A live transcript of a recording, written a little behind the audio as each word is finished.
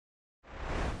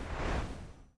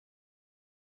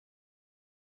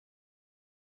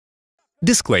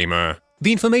Disclaimer: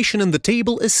 the information in the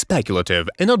table is speculative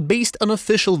and not based on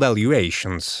official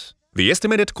valuations. The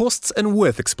estimated costs and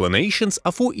worth explanations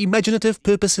are for imaginative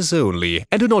purposes only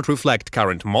and do not reflect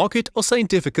current market or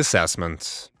scientific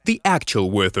assessments. The actual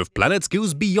worth of planets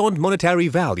goes beyond monetary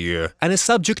value and is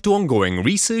subject to ongoing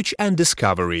research and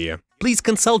discovery. Please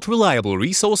consult reliable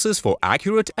resources for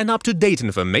accurate and up-to-date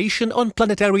information on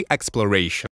planetary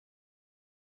exploration.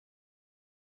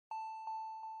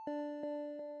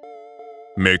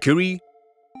 Mercury.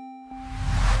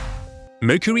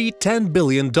 Mercury, $10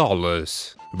 billion.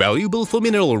 Valuable for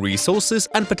mineral resources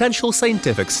and potential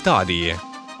scientific study.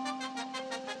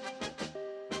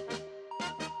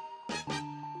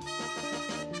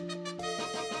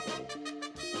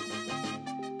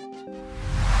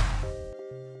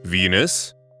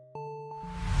 Venus.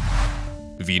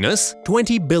 Venus,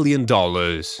 $20 billion.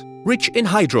 Rich in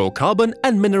hydrocarbon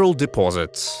and mineral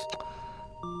deposits.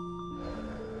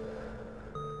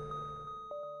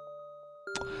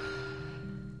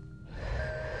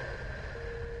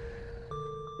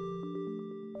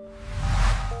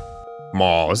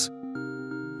 Mars.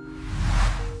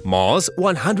 Mars,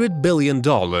 $100 billion.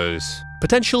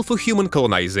 Potential for human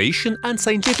colonization and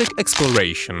scientific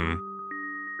exploration.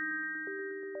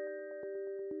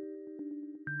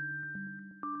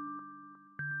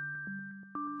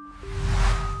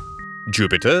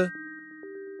 Jupiter.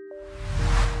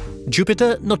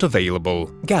 Jupiter not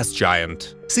available. Gas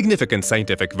giant. Significant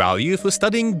scientific value for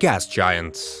studying gas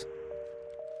giants.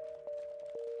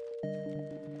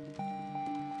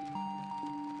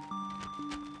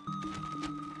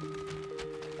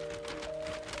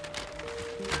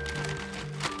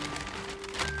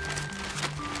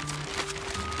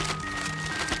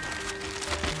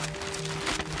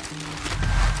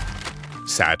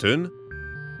 Saturn.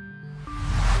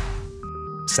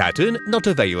 Saturn not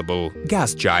available.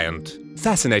 Gas giant.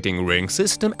 Fascinating ring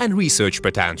system and research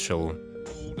potential.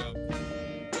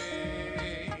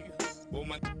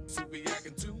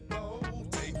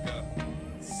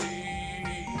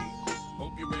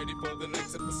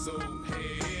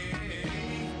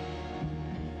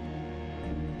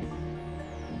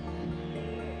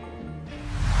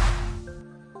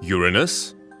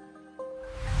 Uranus.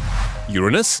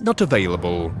 Uranus not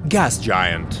available. Gas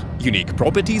giant. Unique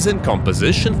properties and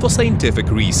composition for scientific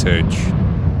research.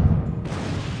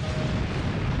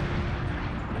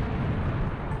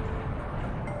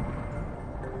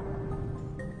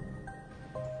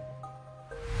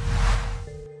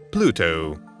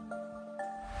 Pluto.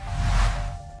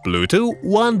 Pluto,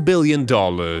 $1 billion.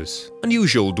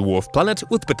 Unusual dwarf planet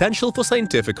with potential for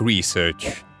scientific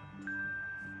research.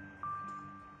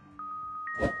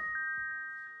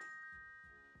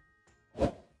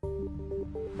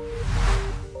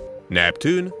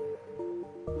 Neptune.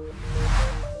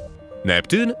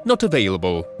 Neptune not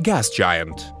available. Gas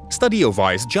giant. Study of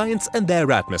ice giants and their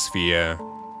atmosphere.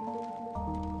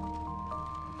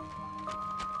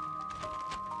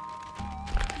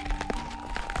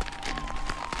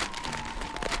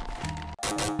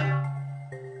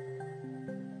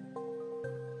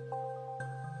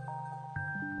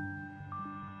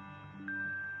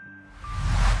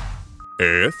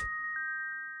 Earth.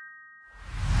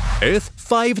 Earth,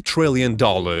 $5 trillion.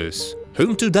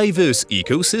 Home to diverse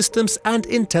ecosystems and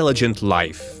intelligent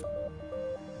life.